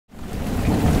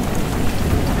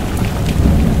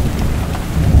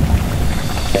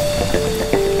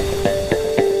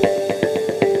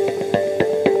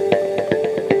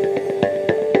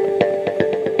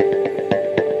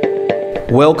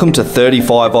Welcome to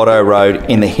 35 Otto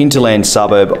Road in the hinterland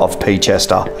suburb of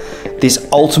Peachester. This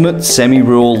ultimate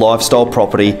semi-rural lifestyle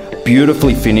property,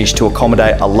 beautifully finished to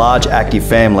accommodate a large active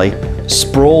family,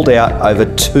 sprawled out over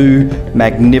 2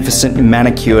 magnificent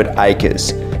manicured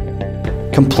acres.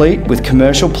 Complete with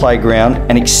commercial playground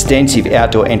and extensive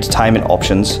outdoor entertainment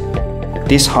options,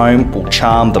 this home will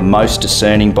charm the most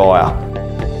discerning buyer.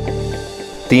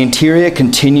 The interior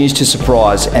continues to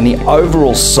surprise and the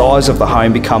overall size of the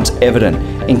home becomes evident,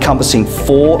 encompassing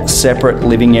 4 separate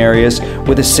living areas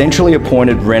with a centrally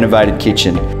appointed renovated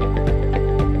kitchen.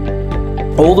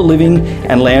 All the living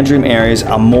and lounge room areas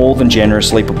are more than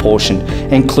generously proportioned,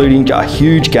 including a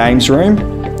huge games room,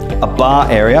 a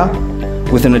bar area,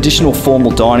 with an additional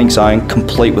formal dining zone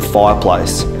complete with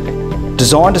fireplace.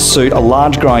 Designed to suit a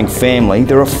large growing family,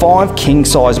 there are 5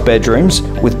 king-size bedrooms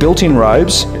with built-in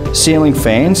robes, ceiling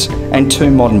fans and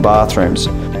 2 modern bathrooms.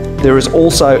 There is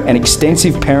also an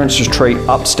extensive parents' retreat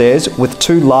upstairs with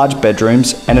 2 large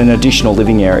bedrooms and an additional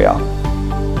living area.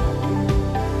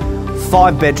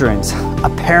 5 bedrooms, a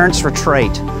parents'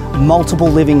 retreat, multiple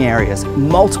living areas,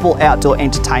 multiple outdoor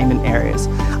entertainment areas,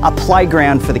 a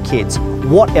playground for the kids.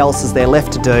 What else is there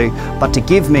left to do but to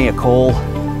give me a call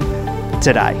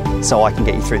today so I can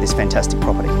get you through this fantastic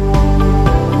property?